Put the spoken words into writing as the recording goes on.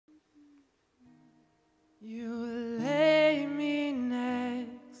You lay me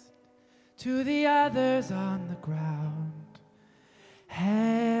next to the others on the ground,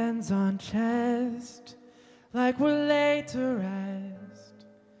 hands on chest like we're laid to rest,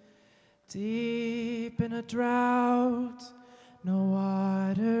 deep in a drought, no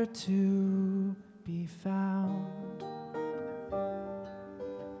water to be found.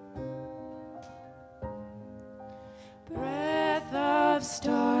 Breath of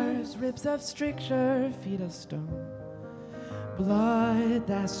stars, ribs of stricture, feet of stone, blood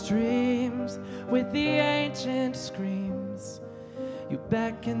that streams with the ancient screams. You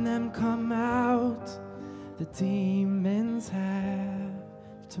beckon them come out, the demons have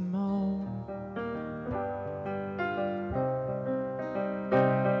to moan.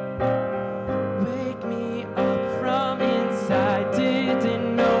 Wake me up from inside,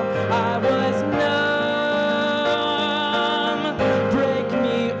 didn't know I was numb. Break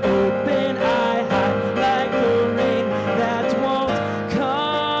me open, I hide like the rain that won't come.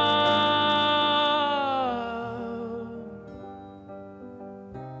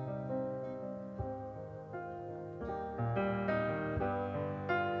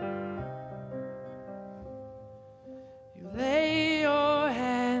 You lay your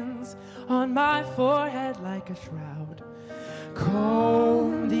hands on my forehead like a shroud,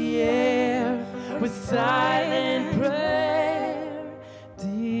 comb the air with silent prayer.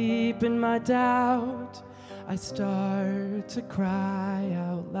 Deep in my doubt, I start to cry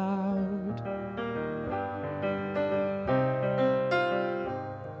out loud.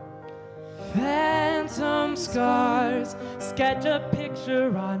 Phantom scars sketch a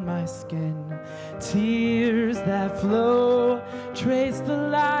picture on my skin. Tears that flow trace the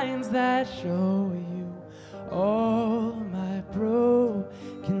lines that show you all my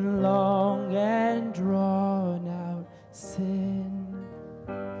broken, long and drawn out sin.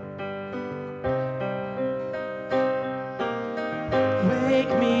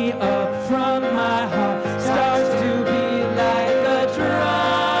 Wake me up from my heart starts to beat like a drum.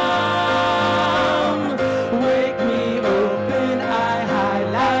 Wake me open, I hide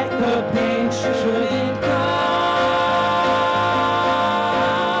like the pain.